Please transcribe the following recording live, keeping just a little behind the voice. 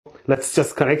Let's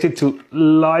just connect it to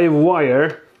live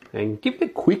wire and give it a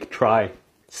quick try.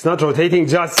 It's not rotating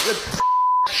just yet.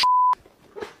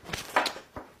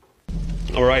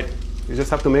 Alright, you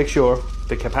just have to make sure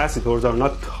the capacitors are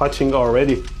not touching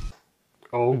already.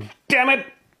 Oh, damn it!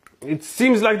 It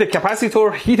seems like the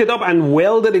capacitor heated up and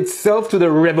welded itself to the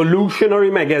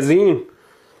revolutionary magazine.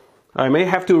 I may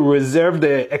have to reserve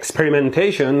the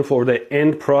experimentation for the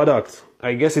end product.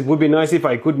 I guess it would be nice if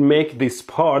I could make this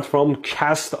part from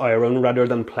cast iron rather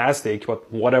than plastic,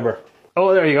 but whatever.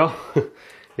 Oh, there you go.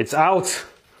 It's out.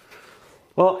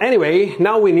 Well, anyway,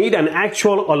 now we need an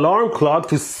actual alarm clock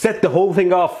to set the whole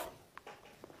thing off.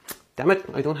 Damn it,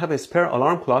 I don't have a spare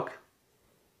alarm clock.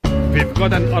 We've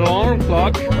got an alarm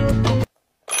clock.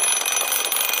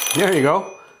 There you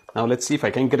go. Now let's see if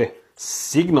I can get a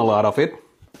signal out of it.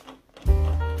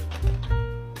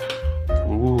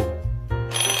 Ooh.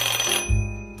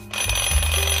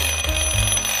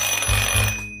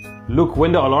 Look,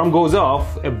 when the alarm goes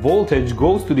off, a voltage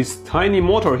goes to this tiny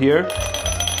motor here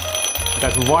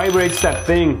that vibrates that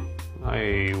thing.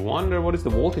 I wonder what is the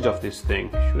voltage of this thing.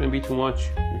 Shouldn't be too much.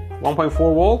 1.4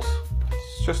 volts?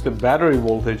 It's just the battery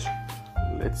voltage.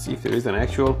 Let's see if there is an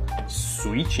actual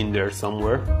switch in there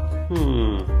somewhere.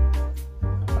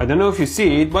 I don't know if you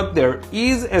see it, but there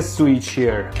is a switch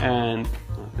here. And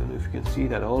I don't know if you can see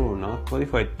it at all or not, but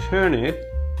if I turn it,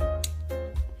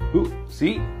 ooh,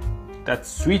 see? That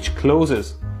switch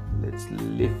closes. Let's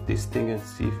lift this thing and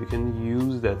see if we can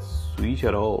use that switch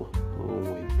at all. Oh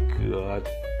my god,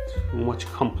 too much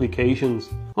complications.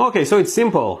 Okay, so it's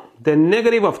simple. The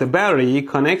negative of the battery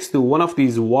connects to one of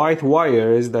these white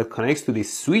wires that connects to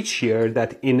this switch here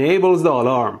that enables the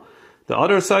alarm. The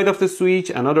other side of the switch,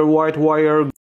 another white wire